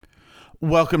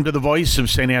Welcome to the voice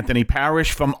of St. Anthony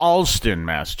Parish from Allston,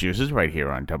 Massachusetts, right here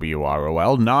on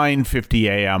WROL, 950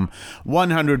 AM,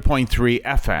 100.3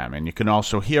 FM. And you can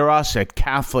also hear us at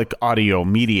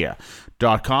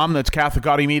CatholicAudiomedia.com. That's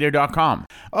CatholicAudiomedia.com.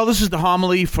 Well, this is the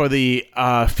homily for the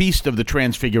Feast of the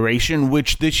Transfiguration,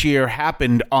 which this year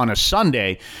happened on a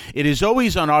Sunday. It is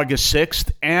always on August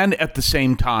 6th, and at the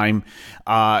same time,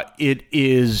 it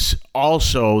is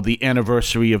also the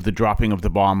anniversary of the dropping of the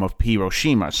bomb of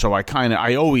Hiroshima. So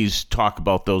I always talk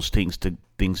about those things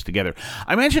together.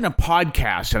 I mentioned a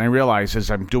podcast, and I realized as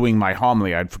I'm doing my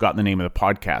homily, I'd forgotten the name of the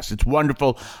podcast. It's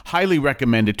wonderful. Highly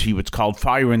recommend it to you. It's called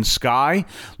Fire and Sky.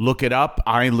 Look it up.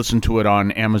 I listen to it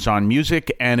on Amazon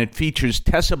Music, and it features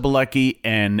Tessa Bilecki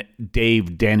and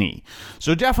Dave Denny.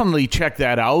 So definitely check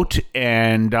that out,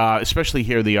 and especially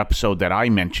hear the episode that I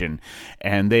mentioned.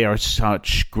 And they are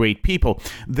such great people.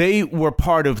 They were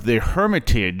part of the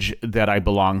Hermitage that I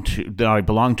belong to,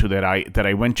 that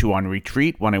I went to on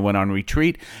retreat when I went on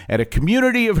retreat at a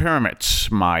community of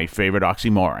hermits, my favorite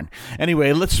oxymoron.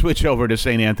 Anyway, let's switch over to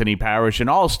St. Anthony Parish in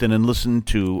Allston and listen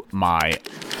to my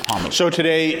homily. So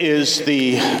today is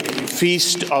the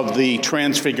Feast of the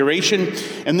Transfiguration,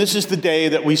 and this is the day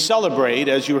that we celebrate,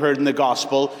 as you heard in the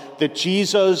Gospel, that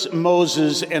Jesus,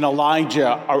 Moses, and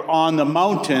Elijah are on the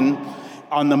mount,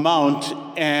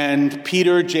 and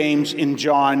Peter, James, and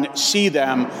John see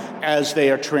them as they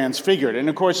are transfigured. And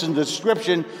of course, in the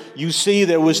description, you see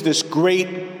there was this great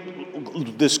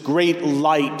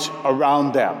light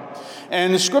around them.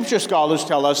 And the scripture scholars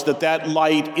tell us that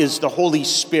light is the Holy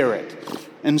Spirit.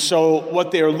 And so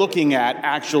what they're looking at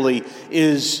actually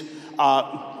is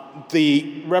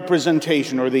the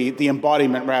representation, or the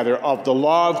embodiment rather, of the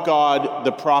law of God,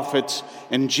 the prophets,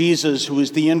 and Jesus, who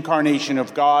is the incarnation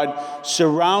of God,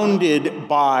 surrounded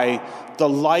by the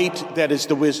light that is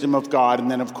the wisdom of God. And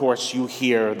then, of course, you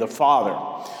hear the Father.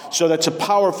 So that's a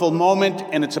powerful moment,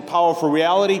 and it's a powerful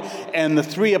reality. And the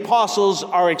three apostles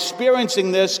are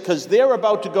experiencing this because they're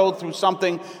about to go through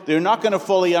something they're not going to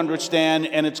fully understand,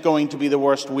 and it's going to be the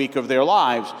worst week of their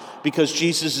lives, because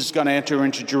Jesus is going to enter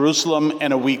into Jerusalem,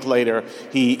 and a week later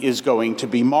he is going to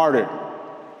be martyred.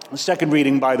 The second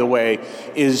reading, by the way,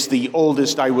 is the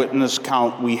oldest eyewitness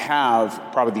account we have,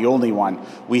 probably the only one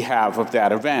we have of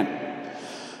that event.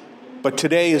 But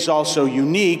today is also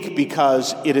unique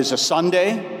because it is a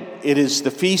Sunday. It is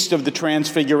the Feast of the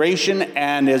Transfiguration,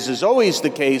 and as is always the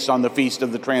case on the Feast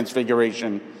of the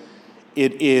Transfiguration,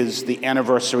 it is the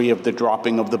anniversary of the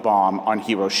dropping of the bomb on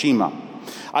Hiroshima.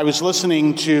 I was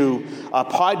listening to a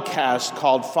podcast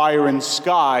called Fire and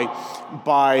Sky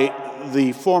by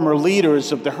the former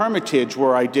leaders of the Hermitage,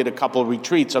 where I did a couple of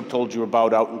retreats I've told you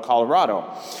about out in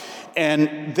Colorado.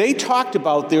 And they talked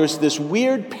about there's this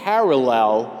weird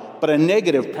parallel, but a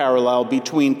negative parallel,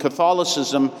 between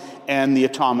Catholicism and the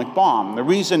atomic bomb. The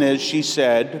reason is, she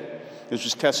said, this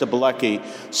was Tessa Bilecki,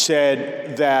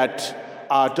 said that,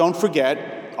 don't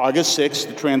forget, August 6th,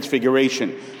 the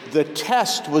Transfiguration. The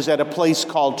test was at a place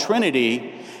called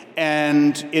Trinity,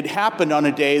 and it happened on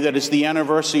a day that is the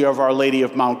anniversary of Our Lady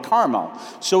of Mount Carmel.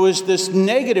 So is this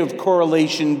negative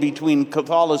correlation between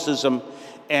Catholicism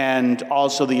and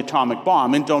also the atomic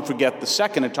bomb. And don't forget, the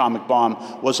second atomic bomb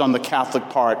was on the Catholic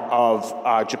part of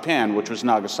Japan, which was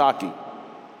Nagasaki.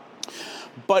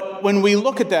 But when we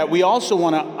look at that, we also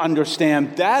want to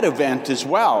understand that event as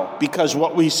well, because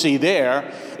what we see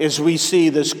there is we see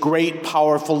this great,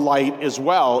 powerful light as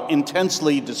well,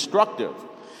 intensely destructive.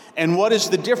 And what is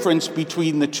the difference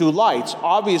between the two lights?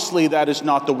 Obviously, that is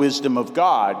not the wisdom of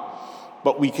God,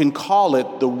 but we can call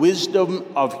it the wisdom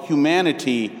of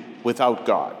humanity without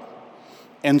God.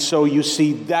 And so you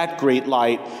see that great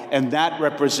light, and that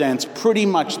represents pretty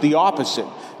much the opposite.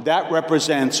 That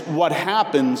represents what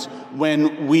happens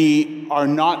when we are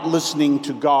not listening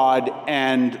to God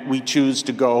and we choose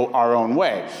to go our own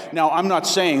way. Now, I'm not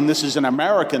saying this is an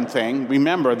American thing.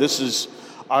 Remember, this is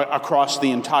across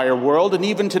the entire world, and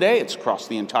even today it's across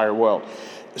the entire world.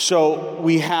 So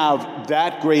we have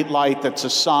that great light that's a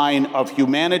sign of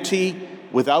humanity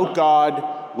without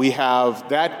God. We have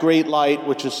that great light,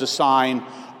 which is a sign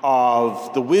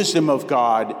of the wisdom of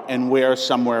God, and we're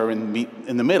somewhere in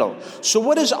the middle. So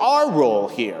what is our role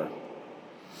here?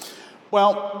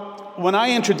 Well, when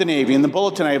I entered the Navy, in the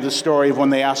bulletin I have the story of when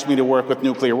they asked me to work with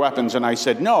nuclear weapons, and I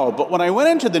said no. But when I went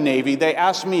into the Navy, they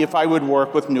asked me if I would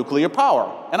work with nuclear power,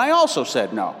 and I also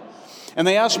said no. And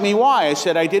they asked me why. I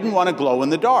said I didn't want to glow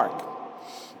in the dark.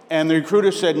 And the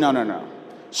recruiter said, no.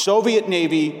 Soviet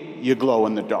Navy, you glow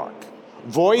in the dark.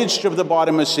 Voyage to the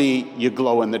bottom of the sea, you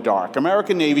glow in the dark.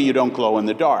 American Navy, you don't glow in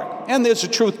the dark. And there's a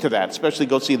truth to that, especially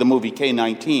go see the movie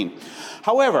K-19.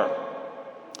 However,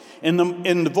 In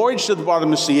the Voyage to the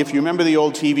Bottom of the Sea, if you remember the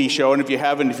old TV show, and if you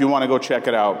haven't, if you want to go check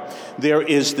it out, there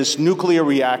is this nuclear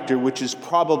reactor, which is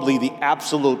probably the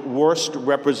absolute worst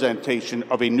representation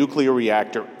of a nuclear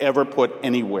reactor ever put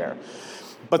anywhere.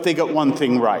 But they got one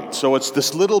thing right. So it's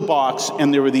this little box,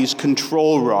 and there are these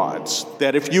control rods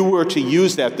that if you were to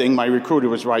use that thing, my recruiter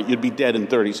was right, you'd be dead in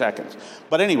 30 seconds.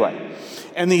 But anyway,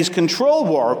 and these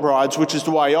control rods, which is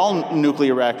why all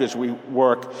nuclear reactors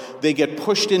work, they get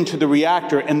pushed into the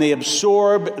reactor, and they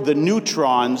absorb the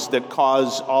neutrons that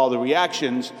cause all the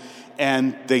reactions,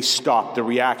 and they stop the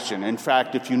reaction. In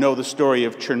fact, if you know the story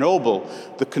of Chernobyl,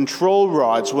 the control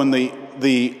rods, when the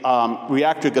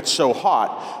reactor got so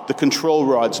hot, the control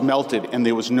rods melted, and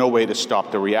there was no way to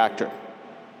stop the reactor.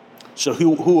 So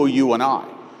who are you and I?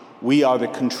 We are the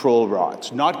control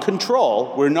rods. Not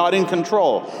control. We're not in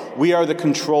control. We are the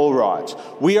control rods.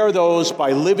 We are those,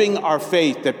 by living our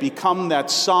faith, that become that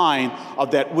sign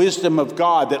of that wisdom of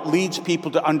God that leads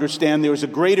people to understand there is a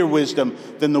greater wisdom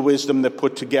than the wisdom that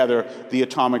put together the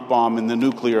atomic bomb and the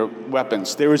nuclear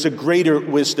weapons. There is a greater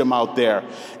wisdom out there.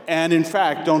 And in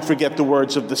fact, don't forget the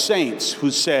words of the saints who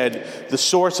said, the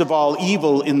source of all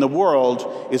evil in the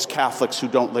world is Catholics who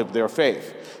don't live their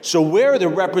faith. So we're the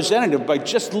representative by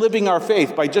just living our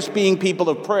faith, by just being people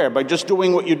of prayer, by just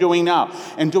doing what you're doing now,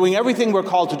 and doing everything we're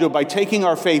called to do, by taking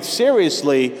our faith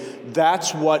seriously.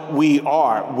 That's what we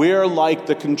are. We're like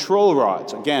the control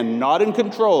rods. Again, not in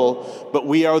control, but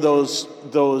we are those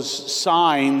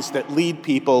signs that lead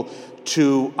people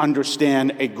to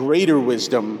understand a greater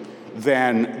wisdom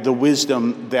than the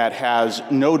wisdom that has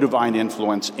no divine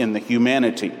influence in the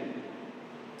humanity.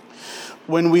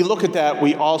 When we look at that,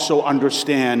 we also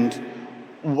understand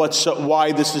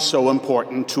why this is so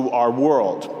important to our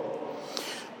world.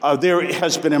 There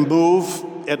has been a move,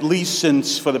 at least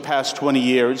since for the past 20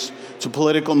 years, it's a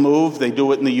political move. They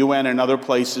do it in the UN and other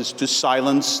places to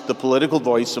silence the political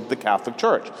voice of the Catholic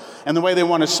Church. And the way they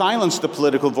want to silence the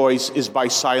political voice is by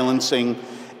silencing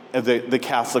the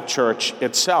Catholic Church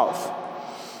itself.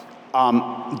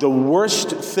 The worst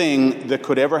thing that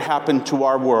could ever happen to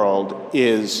our world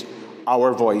is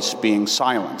our voice being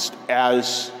silenced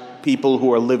as people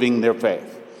who are living their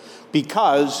faith.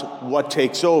 Because what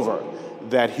takes over?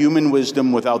 That human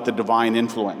wisdom without the divine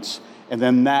influence. And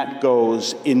then that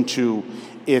goes into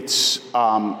its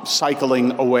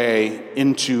cycling away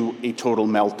into a total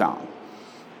meltdown.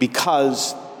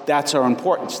 Because that's our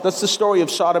importance. That's the story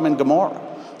of Sodom and Gomorrah.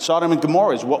 Sodom and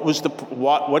Gomorrah is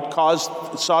what caused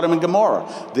Sodom and Gomorrah.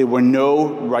 There were no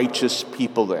righteous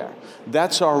people there.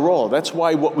 That's our role. That's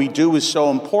why what we do is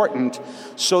so important,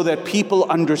 so that people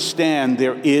understand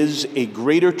there is a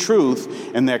greater truth,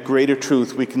 and that greater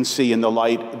truth we can see in the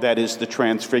light that is the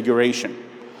Transfiguration.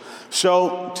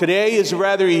 So today is a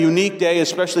rather unique day,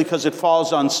 especially because it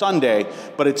falls on Sunday,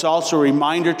 but it's also a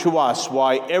reminder to us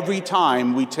why every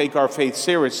time we take our faith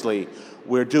seriously,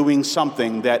 we're doing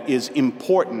something that is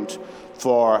important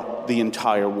for the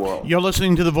entire world. You're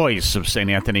listening to the voice of St.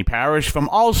 Anthony Parish from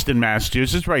Allston,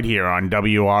 Massachusetts, right here on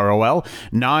WROL,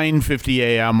 950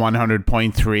 AM,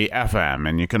 100.3 FM.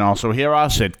 And you can also hear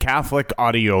us at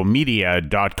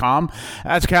CatholicAudiomedia.com.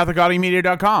 That's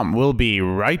CatholicAudiomedia.com. We'll be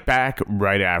right back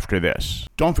right after this.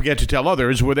 Don't forget to tell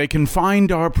others where they can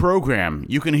find our program.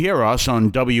 You can hear us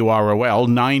on WROL,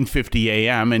 950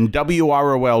 AM, and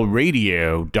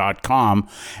WROLradio.com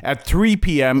at 3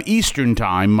 p.m. Eastern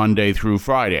Time, Monday through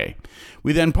Friday.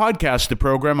 We then podcast the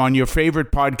program on your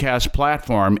favorite podcast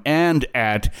platform and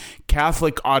at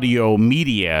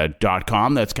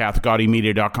CatholicAudiomedia.com. That's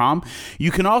CatholicAudiomedia.com.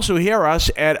 You can also hear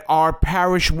us at our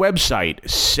parish website,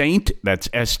 that's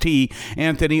St.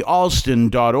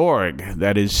 AnthonyAlston.org.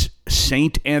 That is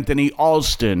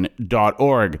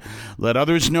StAnthonyAlston.org. Let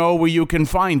others know where you can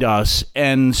find us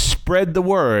and spread the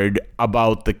word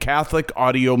about the Catholic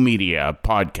Audio Media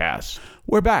podcast.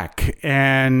 We're back,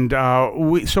 and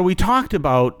we talked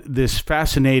about this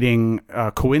fascinating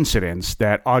coincidence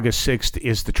that August 6th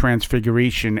is the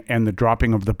Transfiguration and the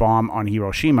dropping of the bomb on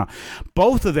Hiroshima.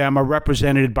 Both of them are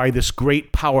represented by this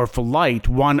great powerful light,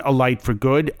 one a light for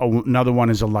good, another one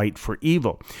is a light for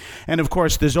evil. And of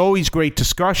course, there's always great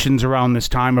discussions around this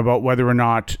time about whether or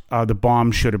not the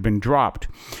bomb should have been dropped.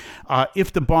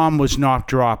 If the bomb was not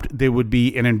dropped, there would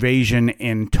be an invasion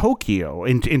in Tokyo,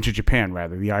 into Japan,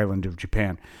 rather, the island of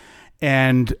Japan.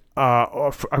 And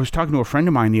I was talking to a friend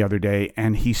of mine the other day,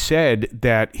 and he said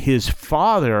that his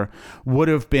father would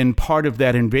have been part of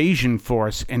that invasion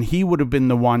force, and he would have been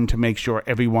the one to make sure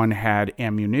everyone had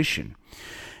ammunition.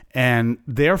 And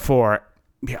therefore,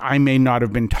 I may not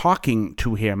have been talking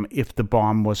to him if the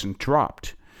bomb wasn't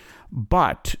dropped.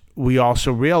 But we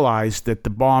also realize that the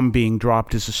bomb being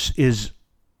dropped is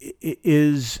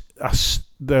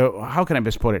how can I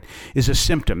best put it, is a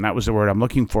symptom. That was the word I'm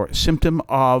looking for. Symptom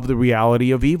of the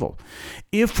reality of evil.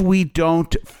 If we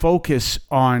don't focus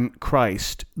on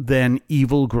Christ, then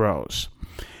evil grows.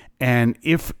 And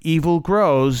if evil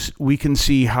grows, we can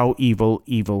see how evil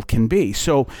can be.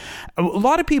 So a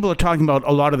lot of people are talking about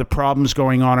a lot of the problems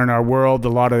going on in our world, a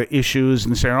lot of the issues,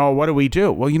 and saying, oh, what do we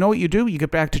do? Well, you know what you do? You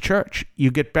get back to church. You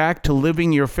get back to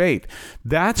living your faith.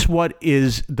 That's what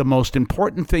is the most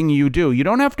important thing you do. You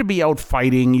don't have to be out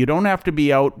fighting. You don't have to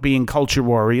be out being culture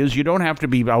warriors. You don't have to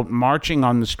be out marching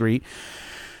on the street.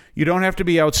 You don't have to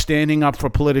be out standing up for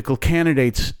political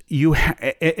candidates.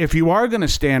 If you are going to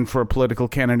stand for a political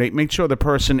candidate, make sure the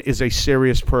person is a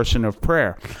serious person of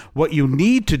prayer. What you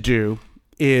need to do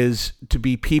is to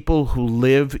be people who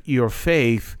live your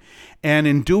faith, and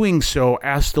in doing so,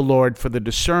 ask the Lord for the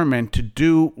discernment to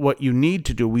do what you need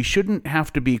to do. We shouldn't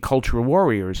have to be cultural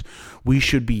warriors. We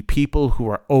should be people who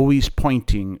are always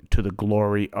pointing to the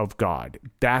glory of God.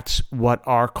 That's what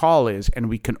our call is, and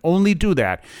we can only do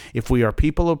that if we are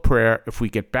people of prayer, if we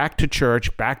get back to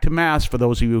church, back to Mass, for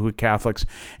those of you who are Catholics,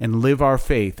 and live our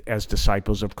faith as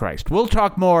disciples of Christ. We'll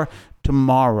talk more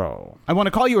tomorrow. I want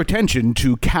to call your attention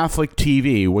to Catholic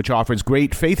TV, which offers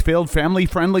great faith-filled,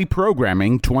 family-friendly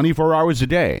programming 24 hours a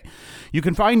day. You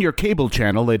can find your cable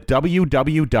channel at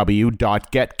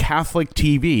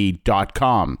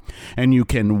www.getcatholictv.com, and you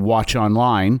can watch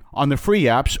online on the free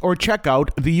apps or check out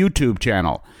the YouTube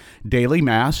channel. Daily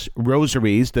Mass,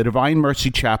 Rosaries, the Divine Mercy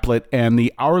Chaplet, and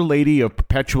the Our Lady of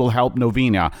Perpetual Help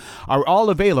Novena are all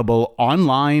available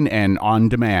online and on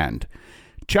demand.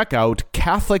 Check out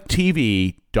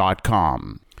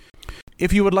CatholicTV.com.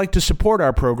 If you would like to support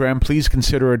our program, please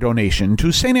consider a donation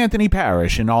to St. Anthony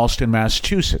Parish in Allston,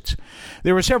 Massachusetts.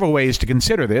 There are several ways to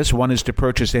consider this. One is to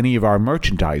purchase any of our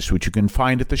merchandise, which you can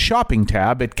find at the shopping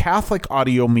tab at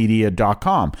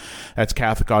CatholicAudiomedia.com. That's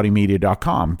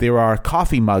CatholicAudiomedia.com. There are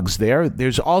coffee mugs there.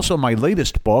 There's also my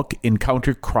latest book,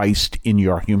 Encounter Christ in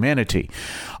Your Humanity,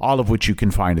 all of which you can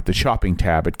find at the shopping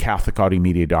tab at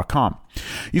CatholicAudiomedia.com.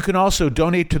 You can also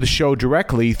donate to the show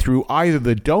directly through either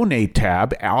the Donate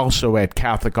tab, also at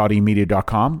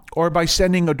CatholicAudiomedia.com, or by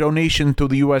sending a donation through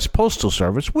the U.S. Postal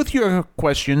Service with your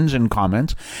questions and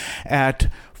comments at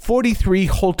 43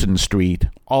 Holton Street,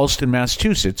 Allston,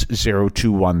 Massachusetts,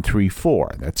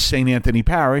 02134. That's St. Anthony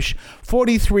Parish,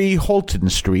 43 Holton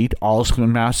Street,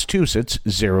 Allston, Massachusetts,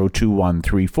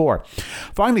 02134.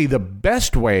 Finally, the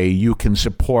best way you can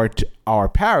support our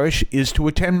parish is to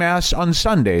attend Mass on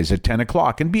Sundays at 10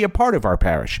 o'clock and be a part of our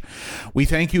parish. We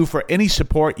thank you for any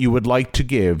support you would like to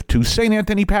give to St.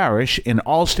 Anthony Parish in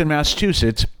Allston,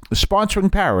 Massachusetts, the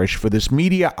sponsoring parish for this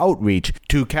media outreach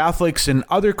to Catholics and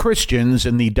other Christians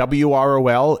in the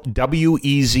WROL,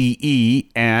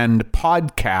 WEZE, and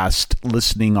podcast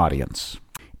listening audience.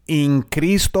 In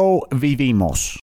Cristo vivimos.